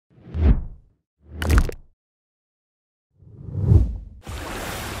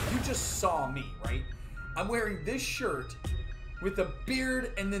just saw me, right? I'm wearing this shirt with a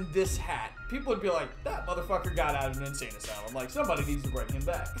beard and then this hat. People would be like, that motherfucker got out of an insane asylum. Like, somebody needs to bring him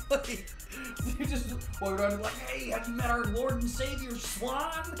back. Like, you just walk around and be like, hey, have you met our Lord and Savior,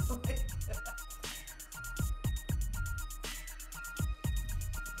 Swan? Like,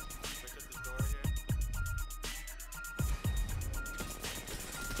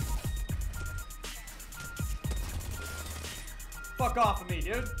 fuck off of me,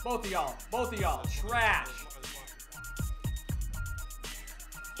 dude. Both of y'all. Both of y'all. Trash.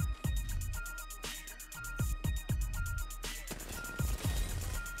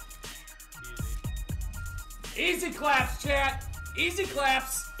 Easy claps, chat. Easy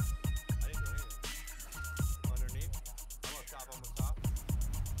claps. I didn't do anything. Underneath. I'm on top. I'm on top.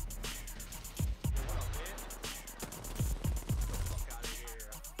 What up, man? Get the fuck out of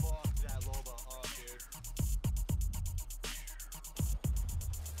here. Fuck that Loba up, dude.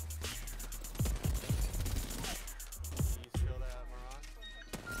 Can you steal that, Moron?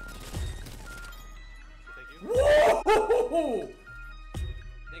 Thank you. Whoa!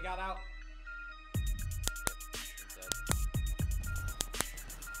 They got out.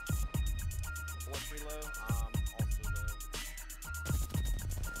 What's pretty low? Also low.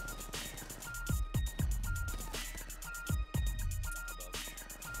 Above.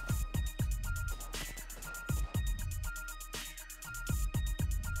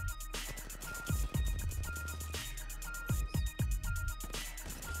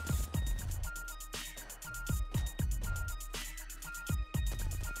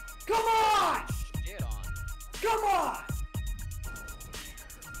 Come on! Shit on. Come on!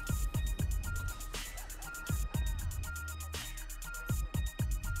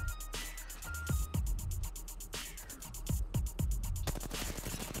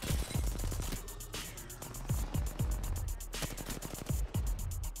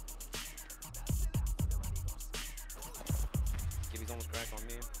 Gibby's almost cracked on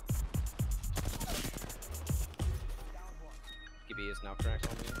me. Gibby is now cracked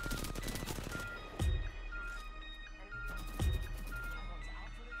on me.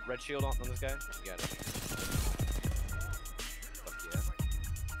 Red shield on this guy. You got it. Fuck yeah.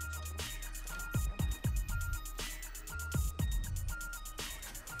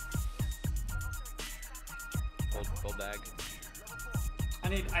 Full bag. I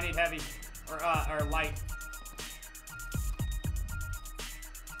need heavy or light.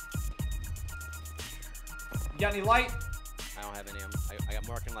 You got any light? I don't have any. I got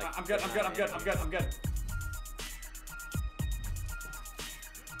marking like. I'm good. Yeah,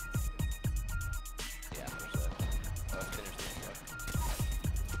 finish that. Oh, finish this stuff.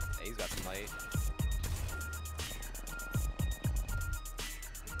 Hey, he's got some light.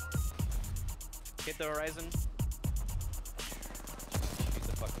 Hit the horizon. He's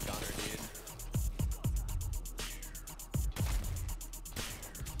a fucking gunner, dude.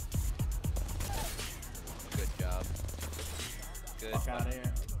 Good job. Good. Fuck out of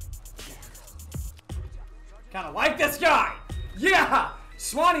here. Kind of like this guy. Yeah,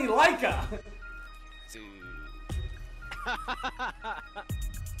 Swanee Leica. Dude.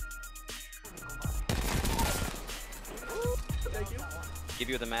 Thank you. Give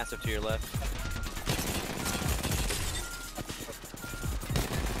you the massive to your left.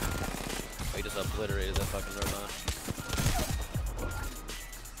 Oh, he just obliterated that fucking robot.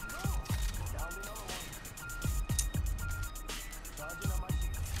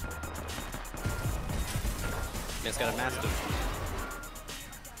 Man's got a massive.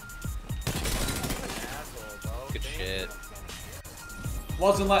 Good shit.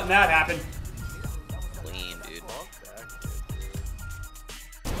 Wasn't letting that happen. Clean, dude.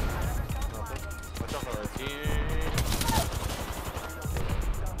 Watch out for the team.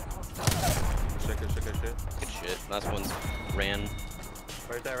 Shit. Good shit. Last one's ran.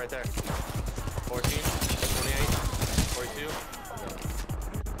 Right there. 14, 28, 42.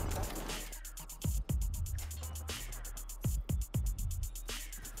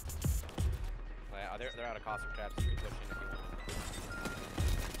 They're out of caustic traps. You can push in if you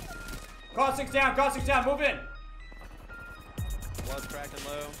want. Caustic's down, move in. Was cracked and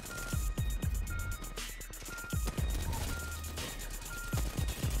low.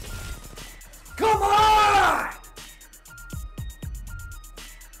 Come on!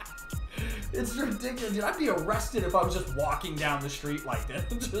 It's ridiculous, dude. I'd be arrested if I was just walking down the street like this.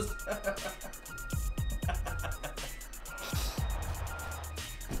 Just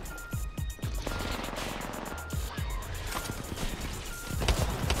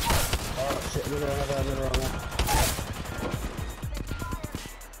Oh shit, another on that.